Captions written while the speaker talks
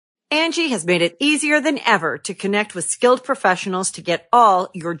Angie has made it easier than ever to connect with skilled professionals to get all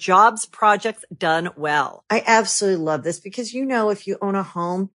your jobs projects done well. I absolutely love this because, if you own a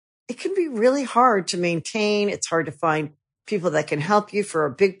home, it can be really hard to maintain. It's hard to find people that can help you for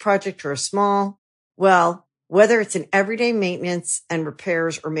a big project or a small. Well, whether it's in everyday maintenance and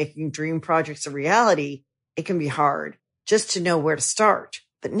repairs or making dream projects a reality, it can be hard just to know where to start.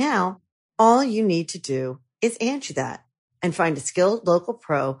 But now all you need to do is Angie that and find a skilled local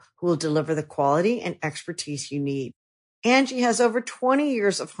pro who will deliver the quality and expertise you need. Angie has over 20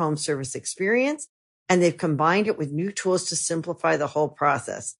 years of home service experience, and they've combined it with new tools to simplify the whole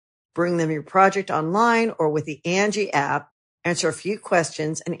process. Bring them your project online or with the Angie app, answer a few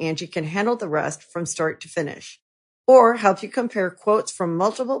questions, and Angie can handle the rest from start to finish. Or help you compare quotes from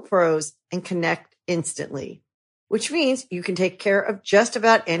multiple pros and connect instantly, which means you can take care of just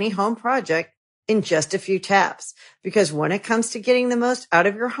about any home project in just a few taps. Because when it comes to getting the most out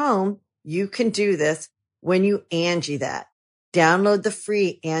of your home, you can do this when you Angie that. Download the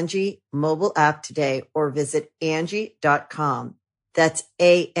free Angie mobile app today or visit Angie.com. That's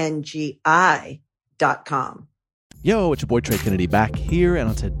ANGI.com. Yo, it's your boy Trey Kennedy back here, and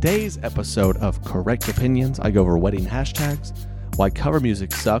on today's episode of Correct Opinions, I go over wedding hashtags, why cover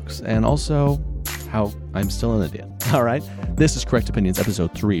music sucks, and also how I'm still an idiot. All right, this is Correct Opinions,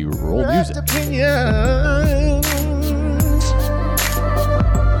 episode 3. Roll music. Correct Opinions.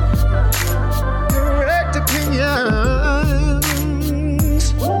 Correct Opinions.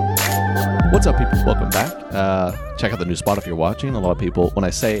 What's up, people? Welcome back. Check out the new spot if you're watching. A lot of people, when I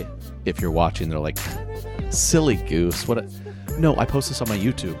say if you're watching, they're like, silly goose. No, I post this on my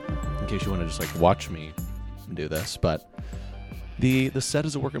YouTube in case you want to just like watch me do this. But the set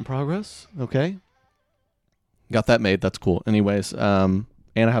is a work in progress. Okay, got that made. That's cool. Anyways, and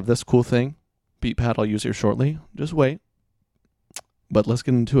I have this cool thing, beat pad. I'll use here shortly. Just wait. But let's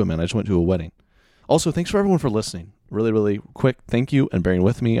get into it, man. I just went to a wedding. Also, thanks for everyone for listening. Really, really quick. Thank you and bearing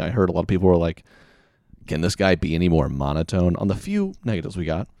with me. I heard a lot of people were like, "Can this guy be any more monotone?" On the few negatives we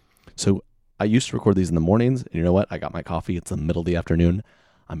got. So I used to record these in the mornings, and you know what? I got my coffee. It's the middle of the afternoon.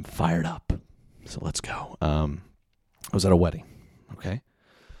 I'm fired up. So let's go. I was at a wedding. Okay.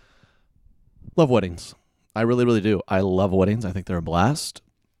 Love weddings. I really, really do. I love weddings. I think they're a blast.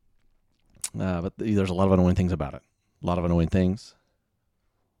 But there's a lot of annoying things about it. A lot of annoying things.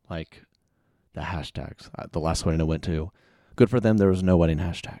 Like the hashtags. The last wedding I went to, good for them, there was no wedding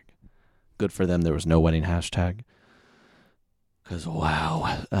hashtag. Good for them, there was no wedding hashtag. Because, wow,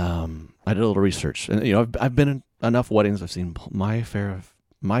 I did a little research. And, I've been in enough weddings. I've seen my fair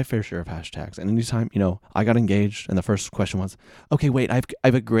share of hashtags. And anytime, I got engaged, and the first question was, okay, wait, I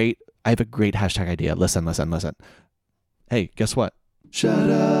have a great hashtag idea. Listen. Hey, guess what? Shut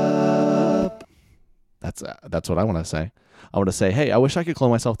up. That's what I want to say. I want to say, hey, I wish I could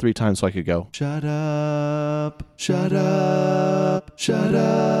clone myself 3 times so I could go, shut up, shut up, shut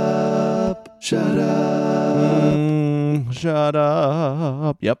up, shut up, shut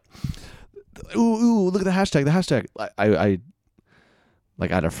up. Yep. Ooh, look at the hashtag. I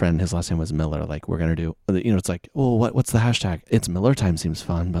had a friend, his last name was Miller. Like, we're going to do, it's like, oh, what's the hashtag? It's Miller time seems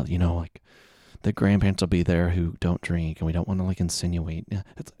fun, but, like, the grandparents will be there who don't drink, and we don't want to, like, insinuate.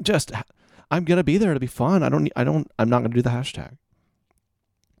 It's just, I'm going to be there to be fun. I'm not going to do the hashtag.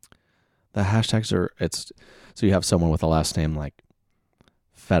 The hashtags so you have someone with a last name like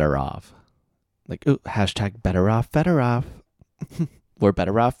Fedorov. Like, ooh, hashtag better off Fedorov. We're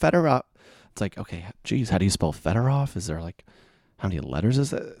better off Fedorov. It's like, okay, geez, how do you spell Fedorov? Is there like, how many letters is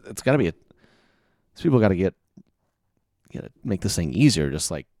that? It's got to be these people got to make this thing easier.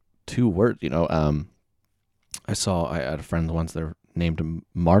 Just like 2 words, I had a friend once, they're named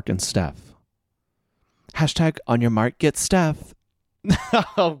Mark and Steph. Hashtag on your mark, get Steph.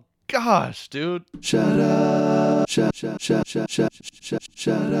 Oh gosh, dude. Shut up. Shut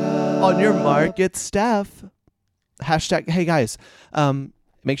up. On your mark, get Steph. Hashtag, hey guys,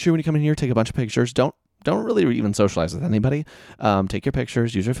 make sure when you come in here, take a bunch of pictures. Don't really even socialize with anybody. Take your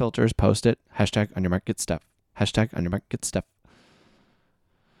pictures, use your filters, post it. Hashtag on your mark, get Steph. Hashtag on your mark, get Steph.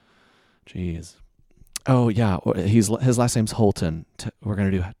 Jeez. Oh yeah, his last name's Holton. We're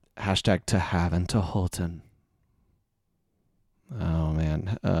gonna do hashtag to have and to Holton. Oh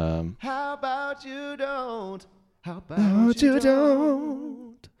man. How about you don't? How about you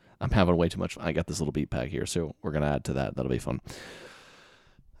don't? I'm having way too much fun. I got this little beat pack here, so we're gonna add to that. That'll be fun.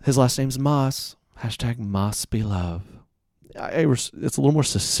 His last name's Moss. Hashtag Moss be love. It's a little more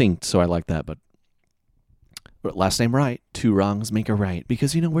succinct, so I like that. But last name right. 2 wrongs make a right.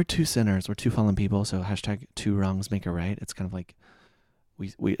 Because, we're 2 sinners. We're 2 fallen people. So hashtag 2 wrongs make a right. It's kind of like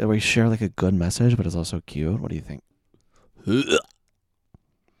we share like a good message, but it's also cute. What do you think?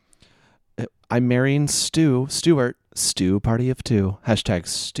 I'm marrying Stuart, Stew Party of Two. Hashtag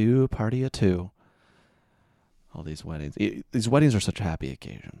Stew Party of Two. All these weddings. These weddings are such happy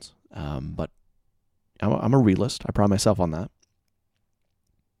occasions. But I'm a realist. I pride myself on that.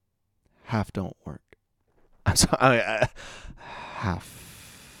 Half don't work. I'm sorry. Half.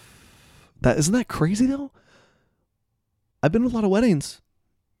 That isn't that crazy though? I've been to a lot of weddings.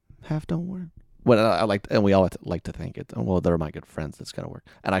 Half don't work. Well, I like, and we all like to think it. Well, they're my good friends. It's gonna work,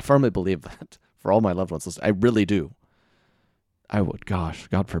 and I firmly believe that for all my loved ones. I really do. I would, gosh,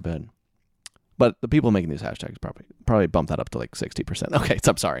 God forbid. But the people making these hashtags probably bump that up to like 60%. Okay,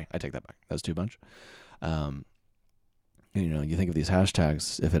 so I'm sorry, I take that back. That's too much. You think of these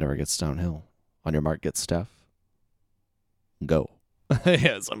hashtags. If it ever gets downhill, on your mark, get Steph. Go.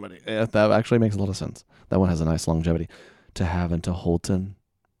 Yeah, that actually makes a lot of sense. That one has a nice longevity. To have and to Holton.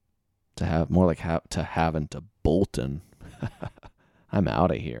 To have more like to have and to Bolton. I'm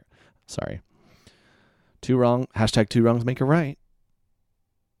out of here. Sorry. Two wrongs make a right.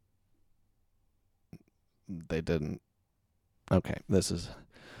 They didn't. Okay, that's a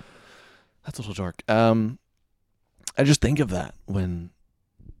little dark. I just think of that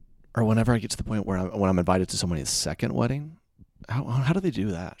whenever I get to the point where when I'm invited to somebody's second wedding. How do they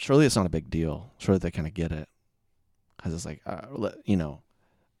do that? Surely it's not a big deal. Surely they kind of get it. Because it's like,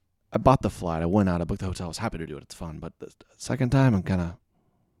 I bought the flight. I went out. I booked the hotel. I was happy to do it. It's fun. But the second time, I'm kind of,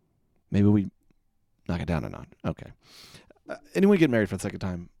 maybe we knock it down a notch. Okay. Anyone get married for the second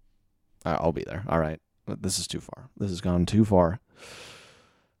time? I'll be there. All right. But this is too far. This has gone too far.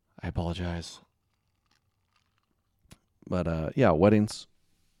 I apologize. But yeah, weddings.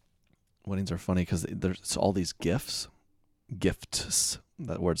 Weddings are funny because there's all these gifts. Gifts.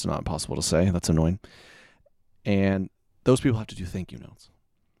 That word's not possible to say. That's annoying. And those people have to do thank you notes.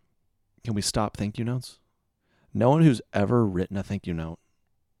 Can we stop thank you notes? No one who's ever written a thank you note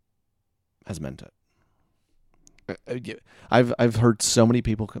has meant it. I've heard so many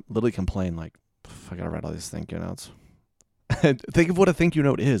people literally complain like, I gotta write all these thank you notes. Think of what a thank you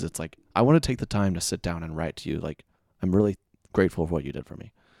note is. It's like, I want to take the time to sit down and write to you. Like, I'm really grateful for what you did for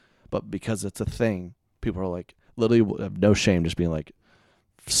me. But because it's a thing, people are like, literally have no shame just being like,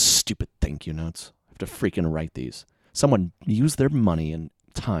 stupid thank you notes. I have to freaking write these. Someone used their money and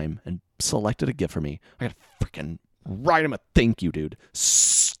time and selected a gift for me. I gotta freaking write them a thank you, dude.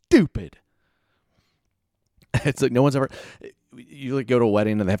 Stupid. It's like no one's ever. You like go to a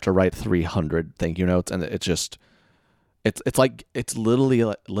wedding and they have to write 300 thank you notes, and it's just, it's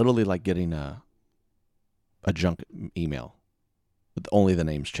literally like getting a junk email with only the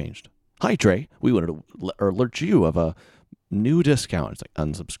names changed. Hi Trey, we wanted to alert you of a new discount. It's like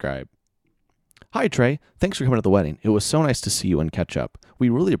unsubscribe. Hi Trey, thanks for coming to the wedding. It was so nice to see you and catch up. We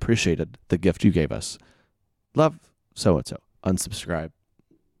really appreciated the gift you gave us. Love so and so. Unsubscribe.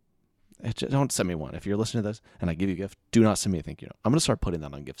 Don't send me one. If you're listening to this and I give you a gift, do not send me a thank you note. I'm going to start putting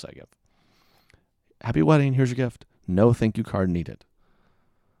that on gifts I give. Happy wedding. Here's your gift. No thank you card needed.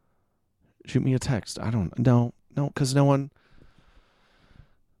 Shoot me a text. No, because no one.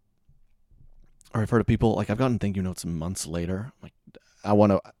 Or I've heard of people, like I've gotten thank you notes months later. Like I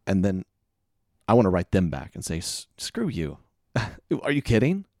want to write them back and say, screw you. Are you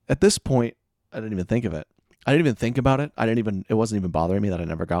kidding? At this point, I didn't even think of it. I didn't even think about it. It wasn't even bothering me that I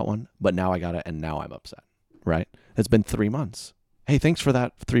never got one, but now I got it and now I'm upset, right? It's been 3 months. Hey, thanks for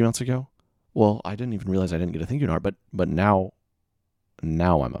that 3 months ago. Well, I didn't even realize I didn't get a thank you note, but now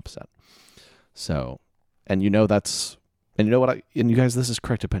I'm upset. So, and you know what and you guys, this is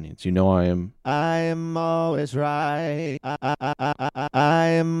correct opinions. You know I'm always right. I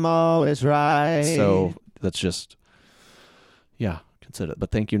am always right. So that's just, yeah, consider it.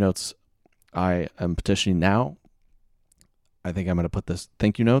 But thank you notes, I am petitioning now. I think I'm going to put this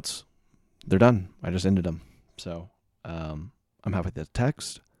thank you notes. They're done. I just ended them. So I'm happy with the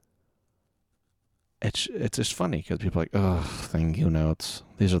text. It's just funny because people are like, oh, thank you notes.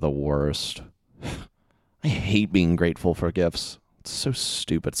 These are the worst. I hate being grateful for gifts. It's so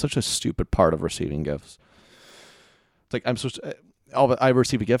stupid. It's such a stupid part of receiving gifts. It's like I'm supposed to, I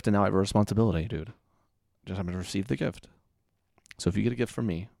receive a gift and now I have a responsibility, dude. Just I'm going to receive the gift. So if you get a gift from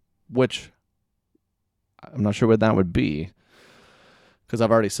me, which I'm not sure what that would be, because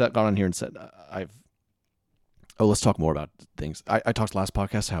I've already gone on here and said let's talk more about things. I talked last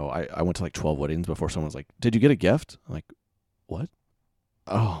podcast how I went to like 12 weddings before someone was like, did you get a gift? I'm like, what?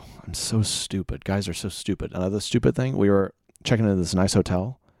 Oh, I'm so stupid. Guys are so stupid. Another stupid thing, we were checking into this nice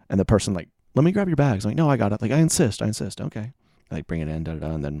hotel, and the person like, let me grab your bags. I'm like, no, I got it. Like, I insist. Okay. I like bring it in,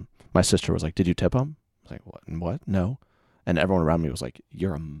 and then my sister was like, did you tip them? I was like, what? And what? No. And everyone around me was like,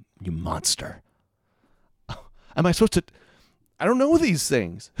 you monster. Am I supposed to? I don't know these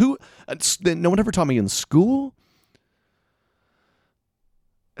things. No one ever taught me in school.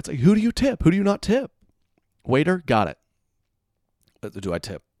 It's like, who do you tip? Who do you not tip? Waiter, got it. Do I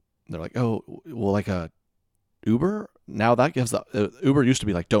tip? They're like, oh, well, like a Uber? Now that gives Uber used to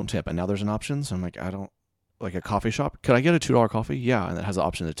be like, don't tip, and now there's an option. So I'm like, I don't, like a coffee shop. Could I get a $2 coffee? Yeah, and it has the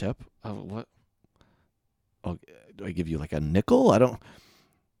option to tip. What? Oh, do I give you like a nickel?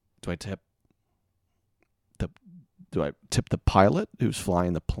 Do I tip the pilot who's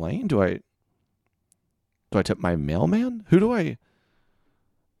flying the plane? Do I tip my mailman?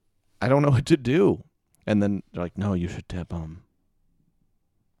 I don't know what to do. And then they're like, no, you should tip I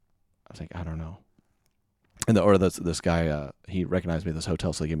was like, I don't know. And this guy, he recognized me at this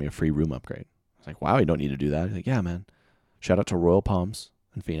hotel, so they gave me a free room upgrade. I was like, wow, you don't need to do that. He's like, yeah, man. Shout out to Royal Palms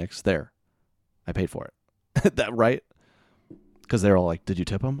in Phoenix. There. I paid for it. That right? Because they're all like, did you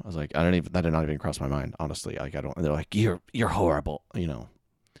tip him? I was like, that did not even cross my mind, honestly. Like, I don't, and they're like, you're horrible. You know,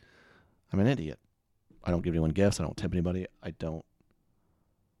 I'm an idiot. I don't give anyone gifts. I don't tip anybody. I'm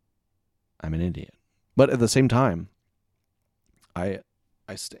an idiot. But at the same time, I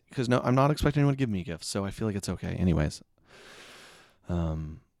stay, because no, I'm not expecting anyone to give me gifts, so I feel like it's okay. Anyways,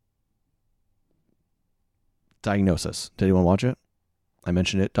 Diagnosis. Did anyone watch it? I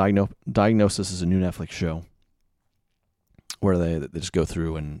mentioned it. Diagnosis is a new Netflix show where they just go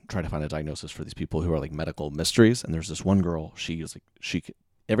through and try to find a diagnosis for these people who are like medical mysteries. And there's this one girl.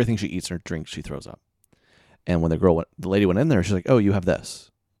 Everything she eats or drinks, she throws up. And when the lady went in there, she's like, "Oh, you have this.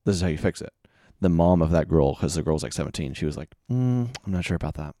 This is how you fix it." The mom of that girl, because the girl's like 17, she was like, I'm not sure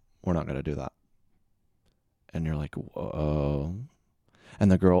about that. We're not going to do that. And you're like, whoa.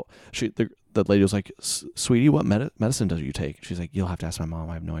 And the girl, the lady was like, sweetie, what medicine do you take? She's like, you'll have to ask my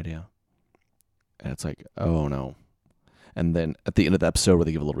mom. I have no idea. And it's like, oh no. And then at the end of the episode where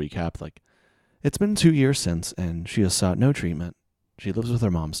they give a little recap, like, it's been 2 years since, and she has sought no treatment. She lives with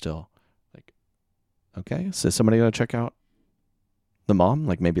her mom still. Like, okay, so somebody going to check out the mom?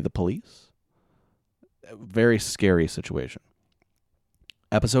 Like maybe the police? Very scary situation.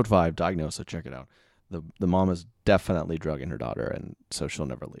 Episode 5, Diagnosis, check it out. The mom is definitely drugging her daughter, and so she'll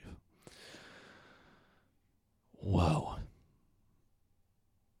never leave. Whoa.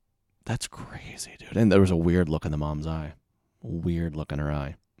 That's crazy, dude. And there was a weird look in the mom's eye. Weird look in her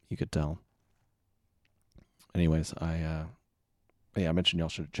eye. You could tell. Anyways, I mentioned y'all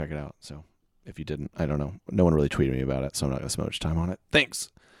should check it out. So if you didn't, I don't know. No one really tweeted me about it, so I'm not going to spend much time on it. Thanks.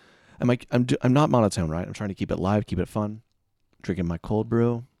 I'm not monotone, right? I'm trying to keep it live, keep it fun. Drinking my cold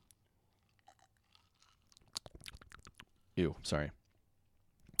brew. Ew, sorry.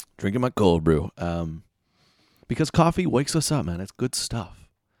 Drinking my cold brew. Because coffee wakes us up, man. It's good stuff.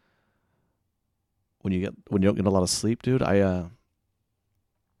 When you don't get a lot of sleep, dude, when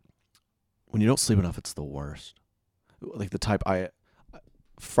you don't sleep enough, it's the worst. Like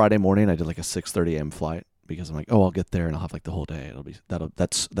Friday morning I did like a 6:30 a.m. flight because I'm like, oh, I'll get there and I'll have like the whole day.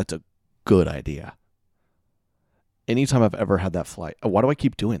 That's a good idea. Anytime I've ever had that flight, why do I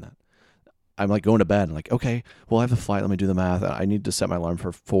keep doing that? I'm like going to bed and like, okay, well, I have a flight. Let me do the math. I need to set my alarm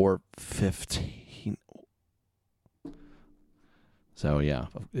for 4:15. So yeah,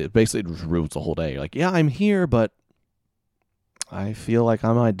 it basically just ruins the whole day. You're like, yeah, I'm here, but I feel like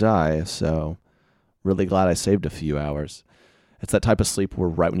I might die. So really glad I saved a few hours. It's that type of sleep where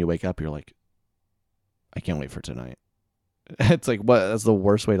right when you wake up, you're like, I can't wait for tonight. It's like, what? That's the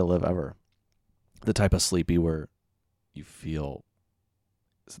worst way to live ever. The type of sleepy where you feel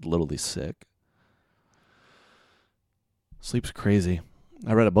literally sick. Sleep's crazy.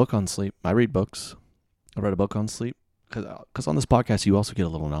 I read a book on sleep. I read books. I read a book on sleep because on this podcast you also get a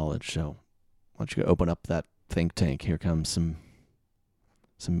little knowledge. So why don't you go open up that think tank? Here comes some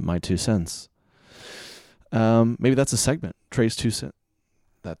my 2 cents. Maybe that's a segment. Trey's 2 cents.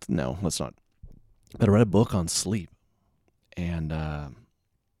 No, let's not. But I read a book on sleep, and it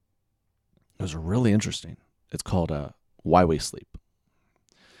was really interesting. It's called Why We Sleep.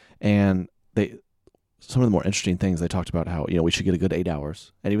 And some of the more interesting things, they talked about how, we should get a good 8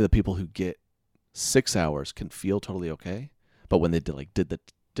 hours. And even the people who get 6 hours can feel totally okay. But when they did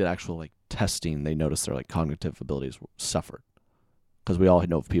actual testing, they noticed their cognitive abilities suffered. Because we all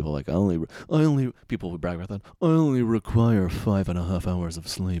know of people I only people who brag about that. I only require 5.5 hours of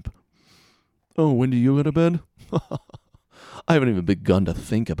sleep. Oh, when do you go to bed? I haven't even begun to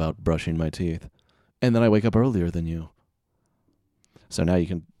think about brushing my teeth. And then I wake up earlier than you. So now you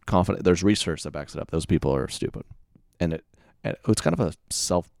can there's research that backs it up. Those people are stupid. And it's kind of a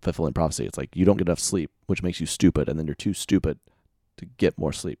self-fulfilling prophecy. It's like you don't get enough sleep, which makes you stupid, and then you're too stupid to get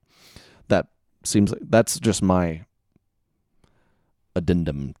more sleep. That seems like that's just my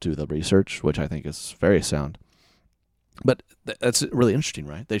addendum to the research, which I think is very sound. But that's really interesting,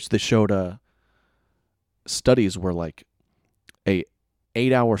 right? They showed studies where like a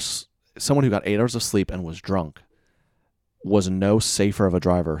 8 hours, someone who got 8 hours of sleep and was drunk was no safer of a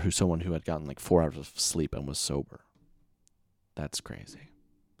driver who someone who had gotten like 4 hours of sleep and was sober. That's crazy.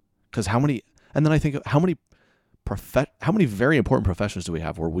 Because how many? And then I think how many very important professions do we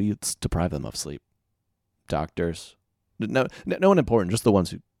have where we deprive them of sleep? Doctors, no one important, just the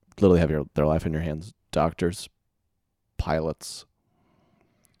ones who literally have their life in your hands. Doctors, pilots,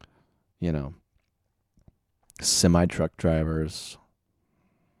 semi-truck drivers.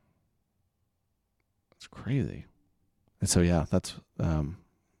 It's crazy. And so yeah, that's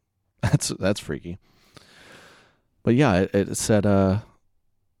freaky. But yeah, it said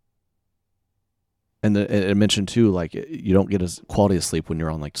and it mentioned too, like you don't get as quality of sleep when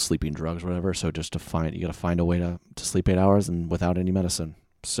you're on like sleeping drugs or whatever. So just you got to find a way to sleep 8 hours and without any medicine.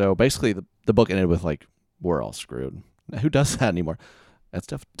 So basically the book ended with like, we're all screwed. Who does that anymore? That's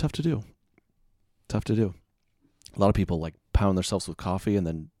tough to do. Tough to do. A lot of people like pound themselves with coffee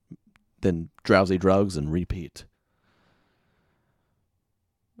and then drowsy drugs and repeat.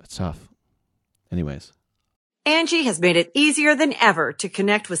 It's tough. Anyways. Angie has made it easier than ever to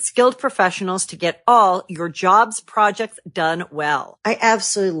connect with skilled professionals to get all your jobs projects done well. I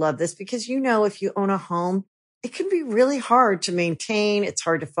absolutely love this because, if you own a home, it can be really hard to maintain. It's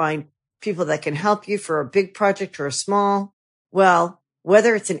hard to find people that can help you for a big project or a small. Well,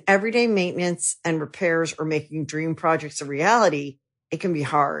 whether it's in everyday maintenance and repairs or making dream projects a reality, it can be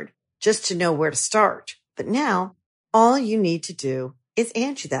hard just to know where to start. But now all you need to do is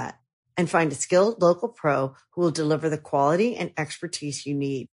Angie that and find a skilled local pro who will deliver the quality and expertise you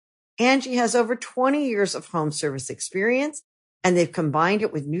need. Angie has over 20 years of home service experience, and they've combined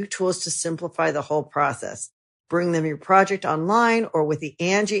it with new tools to simplify the whole process. Bring them your project online or with the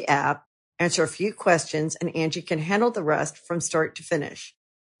Angie app, answer a few questions, and Angie can handle the rest from start to finish.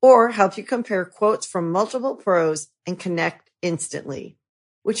 Or help you compare quotes from multiple pros and connect instantly,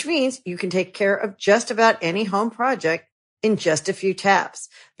 which means you can take care of just about any home project in just a few taps.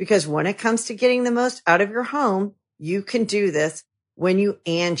 Because when it comes to getting the most out of your home, you can do this when you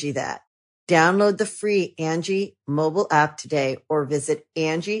Angie that. Download the free Angie mobile app today or visit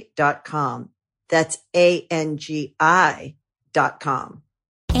Angie.com. That's ANGI.com.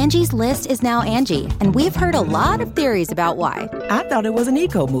 Angie's List is now Angie, and we've heard a lot of theories about why. I thought it was an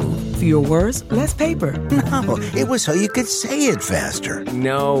eco move. Fewer words, less paper. No, it was so you could say it faster.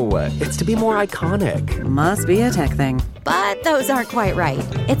 No, it's to be more iconic. Must be a tech thing. But those aren't quite right.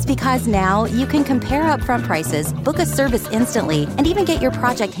 It's because now you can compare upfront prices, book a service instantly, and even get your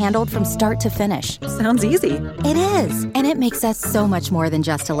project handled from start to finish. Sounds easy. It is, and it makes us so much more than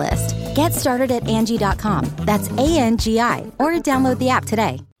just a list. Get started at Angie.com. That's ANGI, or download the app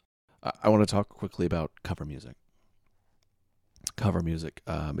today. I want to talk quickly about cover music.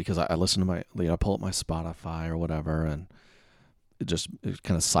 Because I listen to I pull up my Spotify or whatever, and it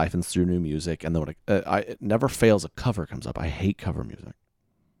kind of siphons through new music, and then when it never fails, a cover comes up. I hate cover music.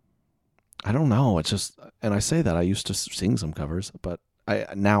 I don't know. It's just, and I say that I used to sing some covers, but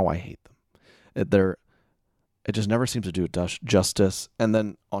now I hate them. It just never seems to do it justice. And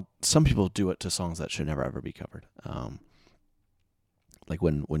then some people do it to songs that should never ever be covered. Like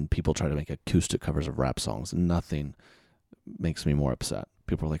when people try to make acoustic covers of rap songs, nothing makes me more upset.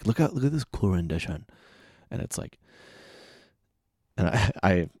 People are like, look at this cool rendition, and it's like, and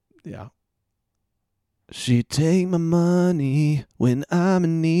I she take my money when I'm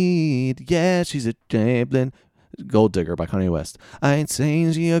in need. Yeah, she's a gambling gold digger by Kanye West. I ain't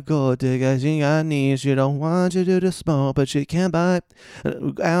saying she a gold digger, she got needs. She don't want you to do the smoke, but she can't buy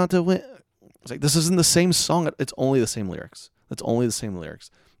out to win. It's like, this isn't the same song. It's only the same lyrics. It's only the same lyrics,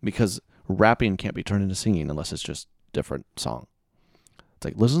 because rapping can't be turned into singing unless it's just different song. It's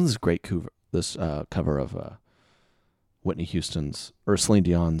like, listen to this great cover of Whitney Houston's or Celine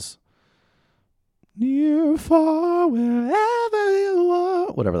Dion's "Near, Far, Wherever You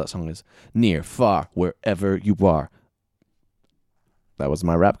Are," whatever that song is. Near, far, wherever you are. That was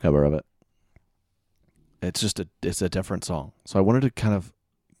my rap cover of it. It's just it's a different song. So I wanted to kind of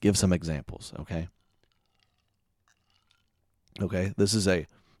give some examples. Okay, this is a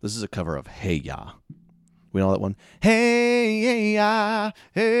cover of "Hey Ya." We know that one. Hey ya,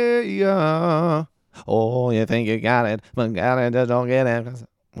 hey ya. Oh, you think you got it, but got it, just don't get it.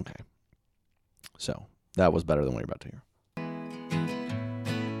 Okay, so that was better than what you're about to hear.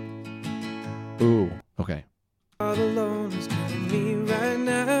 Ooh, okay. All alone is killing me right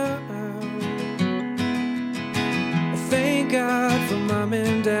now. Thank God for mom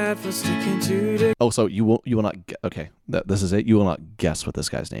and dad for sticking to the. Oh, so you will not okay. This is it. You will not guess what this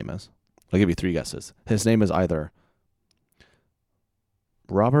guy's name is. I'll give you 3 guesses. His name is either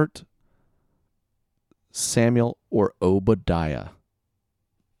Robert, Samuel, or Obadiah?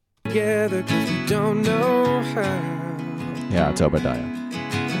 Together 'cause we don't know how. Yeah, it's Obadiah.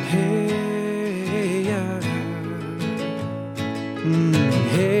 Hey, yeah.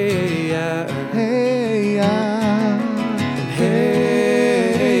 Hey, yeah. Hey, yeah.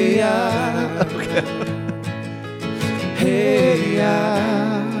 Hey, yeah. Hey,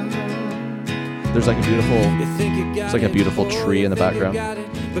 yeah. There's like a beautiful tree in the background.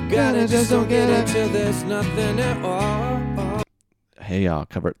 But gotta just don't get it till there's nothing at all. Hey,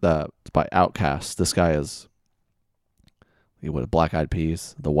 cover the by Outkast. This guy is what? Black Eyed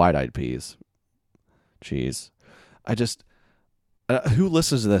Peas, the White Eyed Peas. Jeez, I just who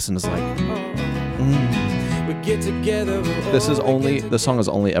listens to this and is like, We get together. the song has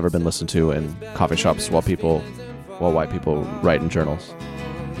only ever been listened to in coffee shops while white people write in journals.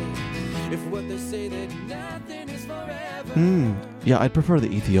 If what they say that nothing is forever. Yeah, I'd prefer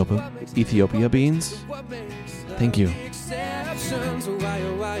the Ethiopia beans. Thank you.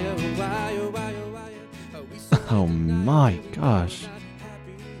 Oh my gosh.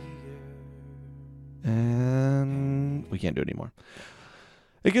 And we can't do it anymore.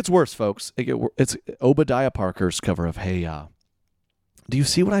 It gets worse, folks. It's Obadiah Parker's cover of Hey Ya. Do you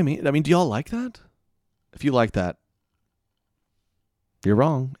see what I mean? Do y'all like that? If you like that, you're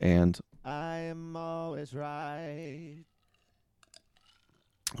wrong. And I'm always right.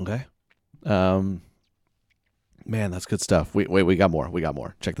 okay. Man, that's good stuff. We got more.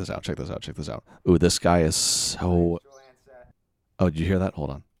 Check this out. Ooh, this guy is so... Oh, did you hear that?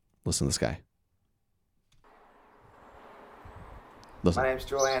 Hold on. Listen to this guy. Listen. My name's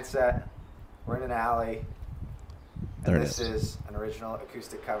Joel Ansett. We're in an alley. And this is an original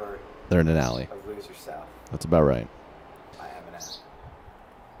acoustic cover. They're in an alley. Of Lose Yourself. That's about right. I am an alley.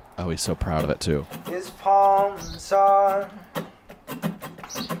 Oh, he's so proud of it, too. His palms are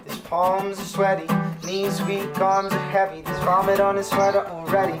sweaty, knees weak, arms are heavy. There's vomit on his sweater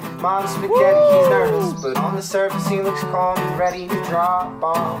already. Mom's spaghetti, he's nervous, but on the surface he looks calm and ready to drop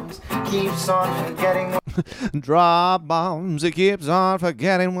bombs. Keeps on forgetting. Drop bombs, he keeps on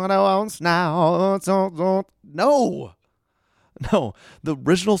forgetting what I wants now. No, the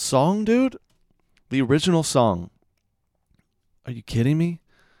original song, dude. The original song. Are you kidding me?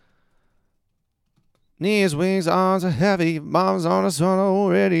 Knees, wings, arms are heavy, mom's on a sweater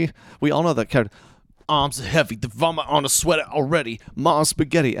already. We all know that character. Arms are heavy, the vomit on a sweater already. Mom's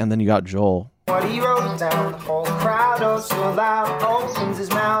spaghetti. And then you got Joel. What he wrote down, the whole crowd oh so loud, opens his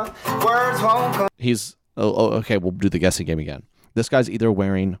mouth, words won't come. He's, okay, we'll do the guessing game again. This guy's either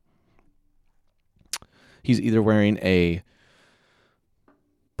wearing a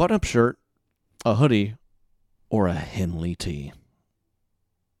button-up shirt, a hoodie, or a Henley tee.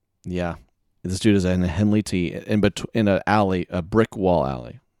 Yeah. This dude is in a Henley tee in an alley, a brick wall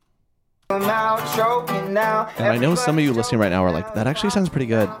alley. And I know some of you listening right now are like, that actually sounds pretty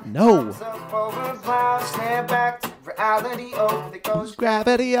good. No.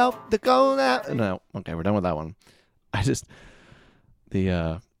 Gravity up, the go now. No. Okay, we're done with that one.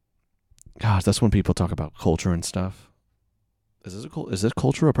 Gosh, that's when people talk about culture and stuff. Is this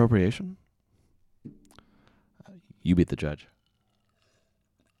culture appropriation? You be the judge.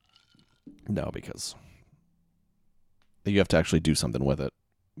 No, because you have to actually do something with it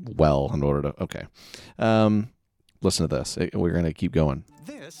well in order to... Okay. Listen to this. We're going to keep going.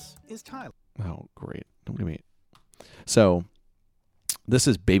 This is Tyler. Oh, great. Don't give me... So, this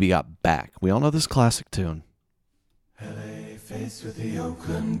is Baby Got Back. We all know this classic tune. LA faced with the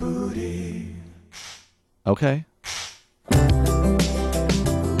Oakland booty. Okay.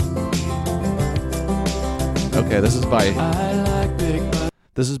 Okay, this is by...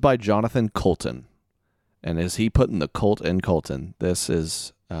 This is by Jonathan Colton. And is he putting the Colt in Colton? This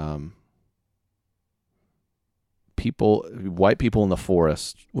is white people in the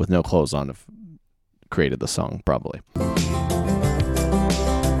forest with no clothes on have created the song, probably. Let's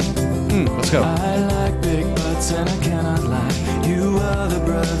go. I like big butts and I cannot lie. You other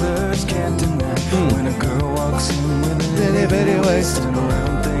brothers can't deny. When a girl walks in with an itty bitty waist and a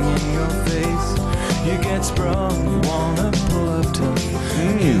round thing in your face, you get sprung, you wanna pull up tough.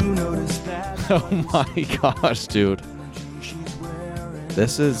 You notice that. Oh my gosh, dude.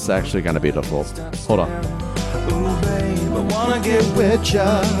 This is actually kind of beautiful. Hold on. Ooh, babe, I wanna get with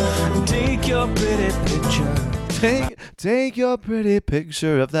ya. Take your pretty picture. Take your pretty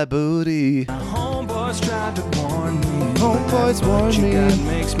picture of that booty. Homeboys tried to warn me. Homeboys warned me. What you got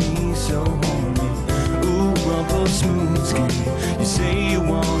makes me so horny. Ooh, rumple smooth skin. You say you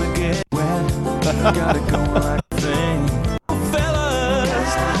wanna get wet. You gotta go like a thing.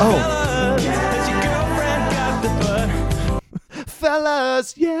 Fellas, has your girlfriend got the butt? Fellas,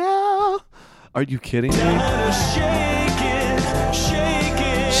 bus, yeah. Are you kidding me? Shake it, shake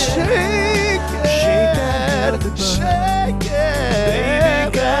it, Shake it, shake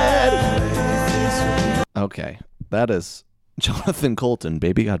it, baby. Okay, that is Jonathan Colton,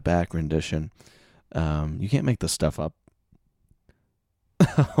 Baby Got Back rendition. You can't make this stuff up.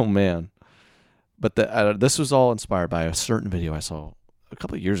 Oh, man. But this was all inspired by a certain video I saw a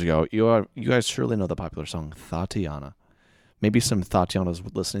couple of years ago. You guys surely know the popular song Tatiana. Maybe some Tatianas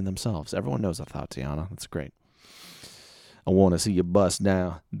listening themselves. Everyone knows a Tatiana. That's great. I want to see you bust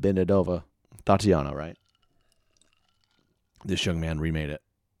down, bend it over. Tatiana, right? This young man remade it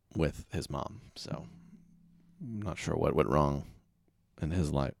with his mom. So I'm not sure what went wrong in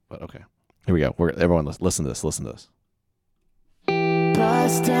his life. But okay. Here we go. Everyone listen to this. Listen to this.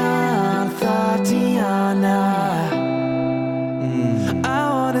 Bust down, Tatiana.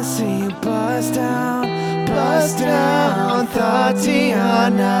 I wanna see you bust down,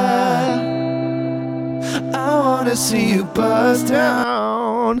 Tatiana. I wanna see you bust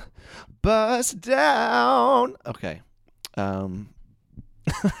down, Okay.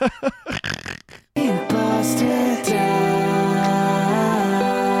 You bust it down.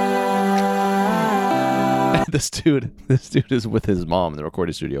 This dude is with his mom in the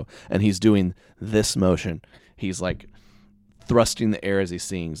recording studio, and he's doing this motion. He's like thrusting the air as he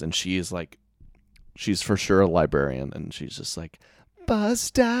sings, and she's for sure a librarian, and she's just like,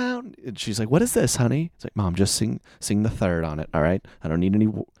 bust down. And she's like, what is this, honey? It's like, Mom, just sing the third on it, all right? I don't need any.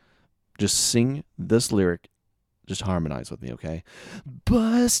 Just sing this lyric. Just harmonize with me, okay?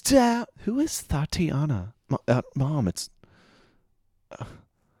 Bust out. Who is Tatiana? Mom, it's...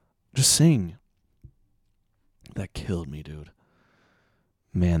 just sing. That killed me, dude.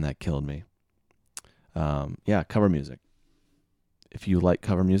 Man, that killed me. Yeah, cover music. If you like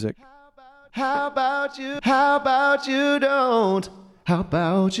cover music... How about you don't? How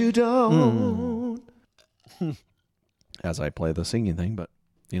about you don't? As I play the singing thing, but,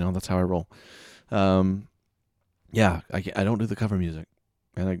 that's how I roll. Yeah, I don't do the cover music.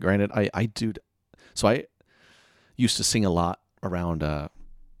 And granted, I do. So I used to sing a lot around,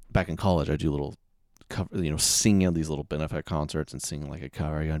 back in college. I do little cover, sing at these little benefit concerts and sing like a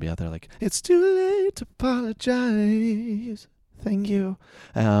cover. You're going to be out there like, it's too late to apologize. Thank you.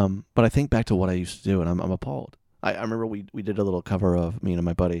 But I think back to what I used to do, and I'm appalled. I remember we did a little cover of, me and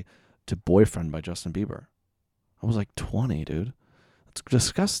my buddy, to Boyfriend by Justin Bieber. I was like 20, dude. That's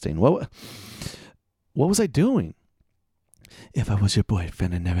disgusting. What was I doing? If I was your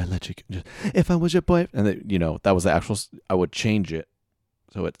boyfriend, I'd never let you go. If I was your boyfriend. And, that was the actual, I would change it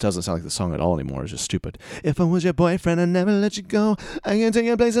so it doesn't sound like the song at all anymore. It's just stupid. If I was your boyfriend, I'd never let you go. I can take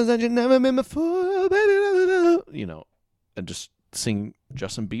you places that you've never been before, baby. And just sing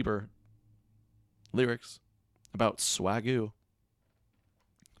Justin Bieber lyrics about swagoo.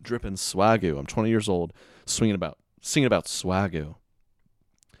 Dripping swagoo. I'm 20 years old, singing about swagoo.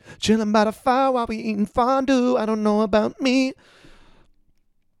 Chilling by the fire while we eating fondue. I don't know about me.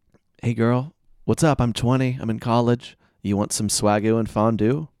 Hey girl, what's up? I'm 20. I'm in college. You want some swagoo and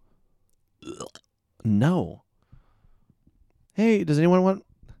fondue? No. Hey, does anyone want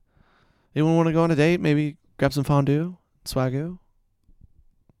to go on a date? Maybe grab some fondue? Swagoo?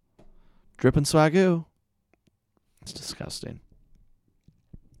 Dripping swagoo? It's disgusting.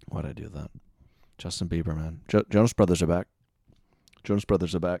 Why'd I do that? Justin Bieber, man. Jonas Brothers are back.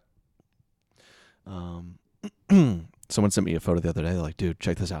 Someone sent me a photo the other day. They're like, dude,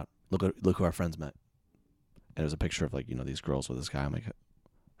 check this out. Look who our friends met. And it was a picture of these girls with this guy. I'm like,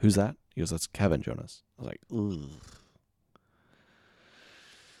 who's that? He goes, that's Kevin Jonas. I was like, ugh.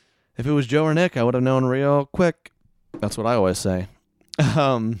 If it was Joe or Nick, I would have known real quick. That's what I always say.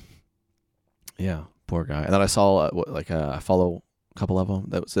 Yeah, poor guy. And then I saw I follow a couple of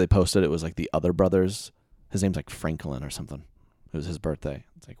them. So they posted it was like the other brothers. His name's like Franklin or something. It was his birthday.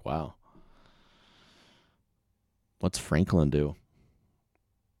 It's like, wow. What's Franklin do?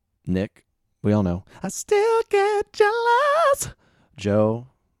 Nick, we all know. I still get jealous. Joe,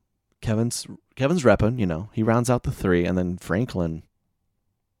 Kevin's repping, he rounds out the three. And then Franklin,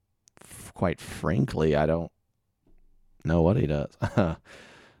 quite frankly, I don't know what he does.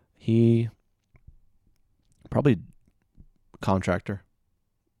 He probably contractor.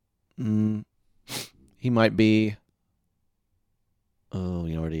 He might be. Oh,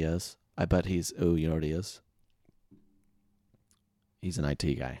 you know what he is? I bet he's. Oh, you know what he is? He's an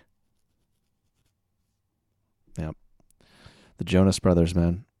IT guy. Yep. The Jonas Brothers,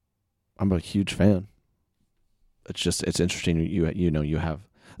 man. I'm a huge fan. It's interesting. You have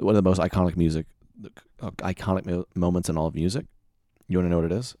one of the most iconic moments in all of music. You want to know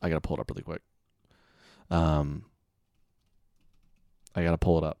what it is? I got to pull it up really quick. I got to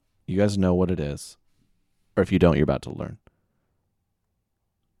pull it up. You guys know what it is. Or if you don't, you're about to learn.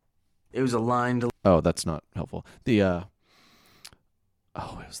 It was a line to... Oh, that's not helpful. It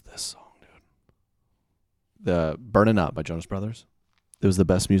was this song, dude. The Burnin' Up by Jonas Brothers. It was the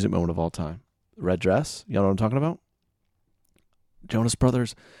best music moment of all time. Red Dress. You know what I'm talking about? Jonas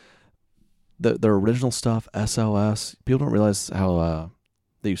Brothers. Their original stuff, SOS. People don't realize how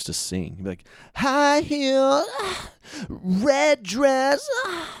they used to sing. You'd be like, high heel, red dress.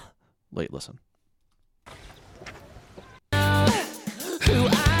 Wait, listen.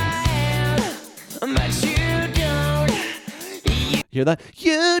 Hear that?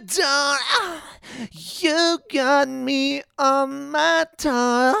 You don't. You got me on my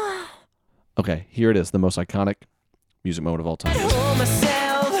tongue. Okay, here it is. The most iconic music moment of all time.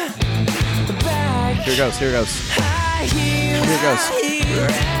 Here it goes. Here it goes. Here it goes.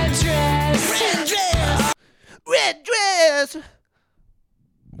 Red dress.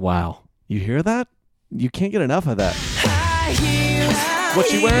 Wow. You hear that? You can't get enough of that.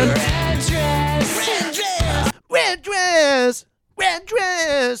 What you wearing? Red dress. Red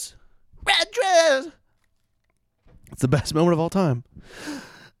dress. Red dress. It's the best moment of all time.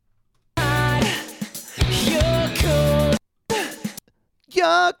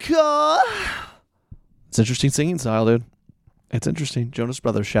 You're cool. It's interesting singing style, dude. It's interesting. Jonas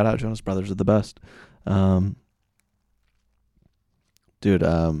Brothers. Shout out Jonas Brothers are the best. Dude,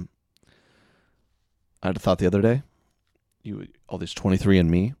 I had a thought the other day. All these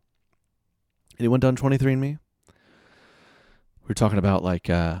 23andMe. Anyone done 23andMe? We were talking about like,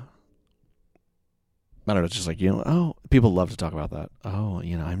 I don't know, just like, people love to talk about that. Oh,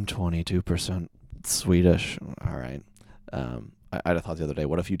 I'm 22% Swedish. All right. I had a thought the other day,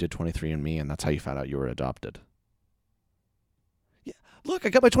 what if you did 23andMe and that's how you found out you were adopted? Yeah, look, I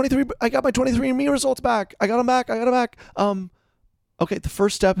got my 23andMe results back. I got them back. Okay, the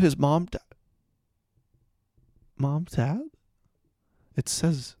first step is mom tab? It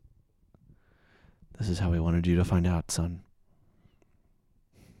says, this is how we wanted you to find out, son.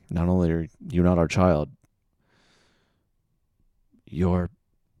 Not only are you not our child, you're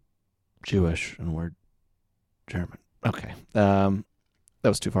Jewish and we're German. Okay. That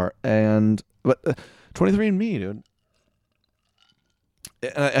was too far. But 23andMe, dude.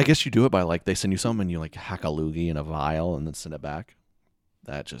 And I guess you do it by like, they send you something and you like hack a loogie in a vial and then send it back.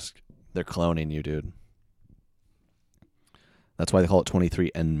 They're cloning you, dude. That's why they call it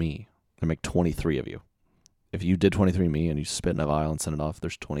 23andMe. They make 23 of you. If you did 23andMe and you spit in a vial and send it off,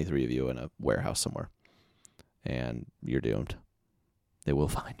 there's 23 of you in a warehouse somewhere. And you're doomed. They will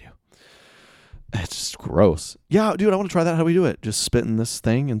find you. It's just gross. Yeah, dude, I want to try that. How do we do it? Just spit in this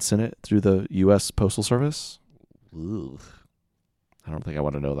thing and send it through the U.S. Postal Service? Ugh. I don't think I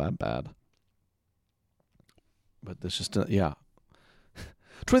want to know that bad. But this just, yeah.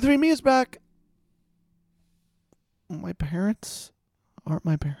 23andMe is back. My parents aren't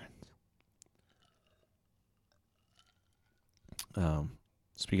my parents.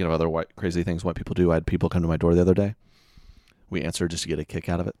 Speaking of other crazy things white people do, I had people come to my door the other day. We answered just to get a kick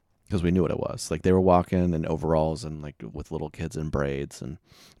out of it because we knew what it was. Like they were walking in overalls and like with little kids in braids and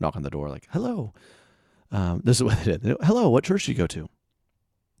knock on the door like, hello. This is what they did. Hello, what church do you go to?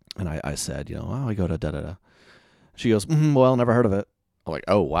 And I said, I go to da-da-da. She goes, well, never heard of it. I'm like,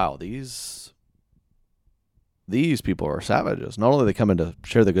 oh, wow, these people are savages. Not only are they coming to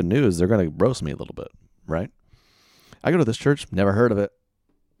share the good news, they're going to roast me a little bit, right? I go to this church, never heard of it.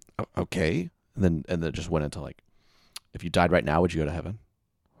 Okay. And then it just went into like, if you died right now, would you go to heaven?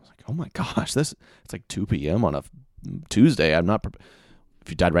 I was like, oh my gosh, it's like 2 p.m. on a Tuesday. I'm not, if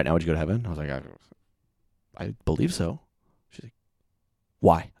you died right now, would you go to heaven? I was like, I believe so. She's like,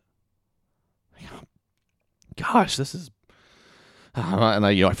 why? Gosh, this is, and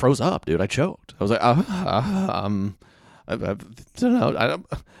I froze up, dude. I choked. I was like, I don't know.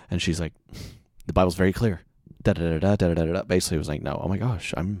 And she's like, the Bible's very clear. Da-da-da-da-da-da-da. Basically, it was like, no, oh my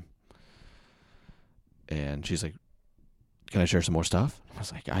gosh, and she's like, can I share some more stuff? I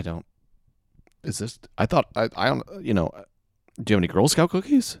was like, I don't, I thought, I don't, do you have any Girl Scout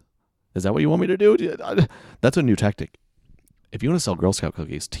cookies? Is that what you want me to do? That's a new tactic. If you want to sell Girl Scout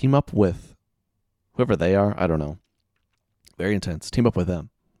cookies, team up with whoever they are. I don't know. Very intense. Team up with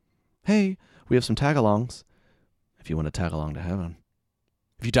them. Hey, we have some tag-alongs. If you want to tag along to heaven.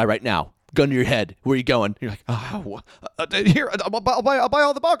 If you die right now, gun to your head. Where are you going? You're like, here, I'll buy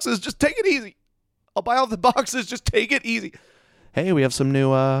all the boxes. Just take it easy. I'll buy all the boxes. Just take it easy. Hey, we have some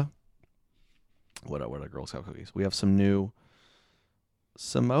new, what are Girl Scout cookies? We have some new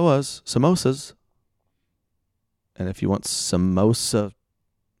samosas. And if you want samosa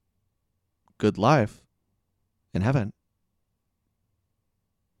good life in heaven,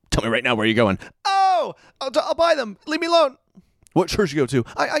 Tell me right now where you're going. Oh, I'll buy them. Leave me alone. What church you go to?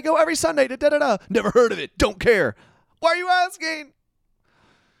 I go every Sunday to da-da-da. Never heard of it. Don't care. Why are you asking?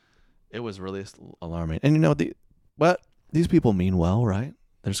 It was really alarming. And you know, these people mean well, right?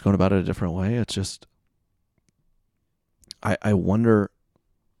 They're just going about it a different way. It's just, I wonder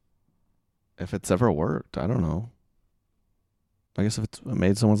if it's ever worked. I don't know. I guess if it's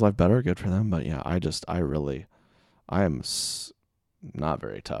made someone's life better, good for them. But yeah, I am not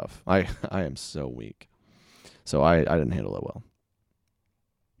very tough. I am so weak. So I didn't handle it well.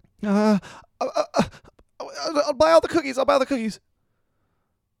 I'll buy all the cookies. I'll buy all the cookies.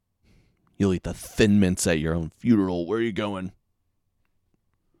 You'll eat the Thin Mints at your own funeral. Where are you going?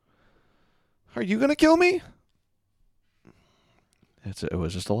 Are you going to kill me? It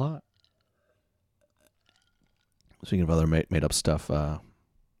was just a lot. Speaking of other made up stuff, you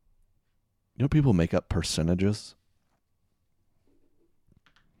know, people make up percentages.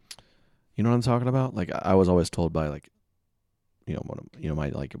 You know what I'm talking about? Like, I was always told by, like,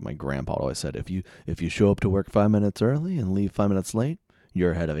 my grandpa always said, if you show up to work 5 minutes early and leave 5 minutes late,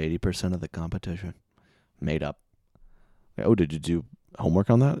 you're ahead of 80% of the competition. Made up. Like, oh, did you do homework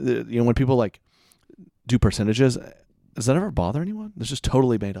on that? You know, when people like do percentages, does that ever bother anyone? It's just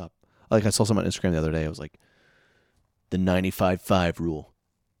totally made up. Like, I saw someone on Instagram the other day. It was like the 95-5 rule.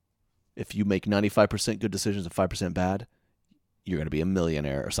 If you make 95% good decisions and 5% bad, you're going to be a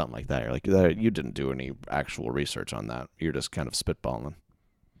millionaire or something like that. You're like, you didn't do any actual research on that. You're just kind of spitballing.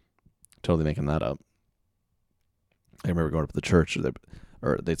 Totally making that up. I remember going up to the church,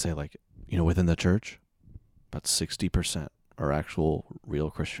 or they'd say, like, you know, within the church, about 60% are actual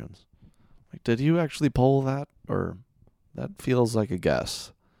real Christians. Like, did you actually poll that? Or that feels like a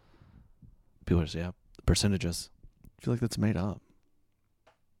guess. People just, yeah, percentages. I feel like that's made up.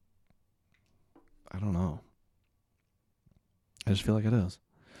 I don't know. I just feel like it is.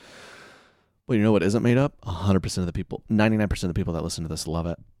 But you know what isn't made up? 100% of the people, 99% of the people that listen to this love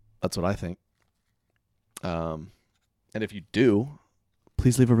it. That's what I think. And if you do,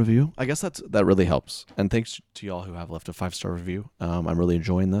 please leave a review. I guess that really helps. And thanks to y'all who have left a 5-star review. I'm really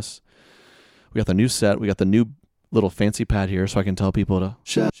enjoying this. We got the new set. We got the new little fancy pad here, so I can tell people to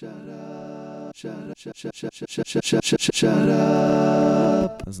shut up.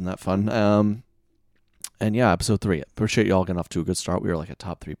 Isn't that fun? And yeah, episode 3. Appreciate y'all getting off to a good start. We were like a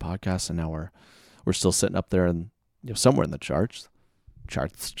top 3 podcast, and now we're still sitting up there and, you know, somewhere in the charts,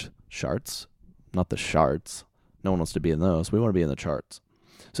 not the charts. No one wants to be in those. We want to be in the charts.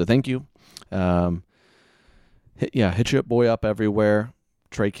 So thank you. Hit your boy up everywhere.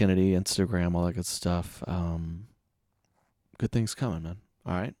 Trey Kennedy, Instagram, all that good stuff. Good things coming, man.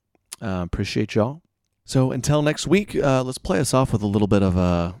 All right. Appreciate y'all. So until next week, let's play us off with a little bit of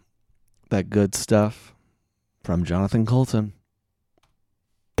that good stuff from Jonathan Coulton.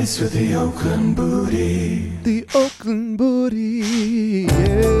 It's with the Oakland booty. The Oakland booty,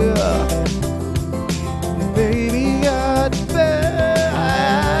 yeah. Baby got bad.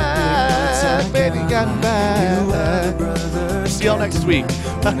 Baby got bad. See y'all next week.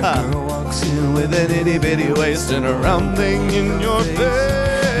 With an itty bitty waist and a round thing in your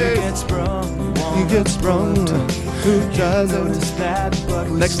face. You get sprung. Who doesn't?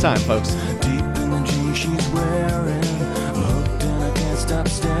 Next time, folks. Deep in the jeans she's wearing, I'm hooked and I can't stop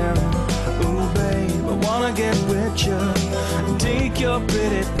staring. Ooh, babe, I wanna get with ya and take your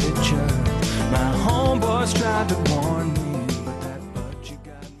pretty picture. My homeboys tried to warn me, but that butt you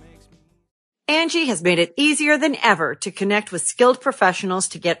got makes me. Angie has made it easier than ever to connect with skilled professionals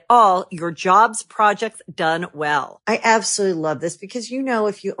to get all your jobs projects done well. I absolutely love this because, you know,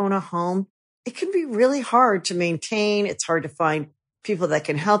 if you own a home, it can be really hard to maintain. It's hard to find people that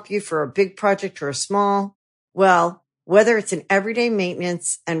can help you for a big project or a small. Well, whether it's in everyday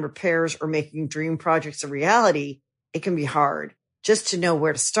maintenance and repairs or making dream projects a reality, it can be hard just to know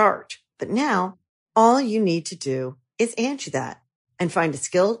where to start. But now all you need to do is Angie that and find a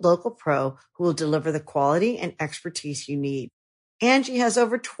skilled local pro who will deliver the quality and expertise you need. Angie has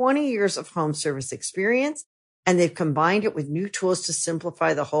over 20 years of home service experience, and they've combined it with new tools to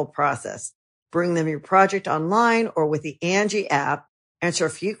simplify the whole process. Bring them your project online or with the Angie app, answer a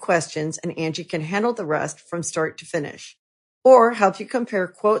few questions, and Angie can handle the rest from start to finish. Or help you compare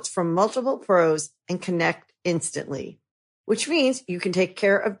quotes from multiple pros and connect instantly, which means you can take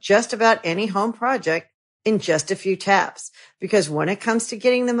care of just about any home project in just a few taps. Because when it comes to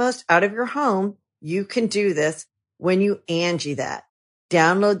getting the most out of your home, you can do this when you Angie that.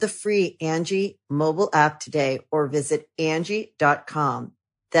 Download the free Angie mobile app today or visit Angie.com.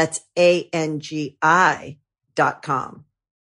 That's ANGI.com.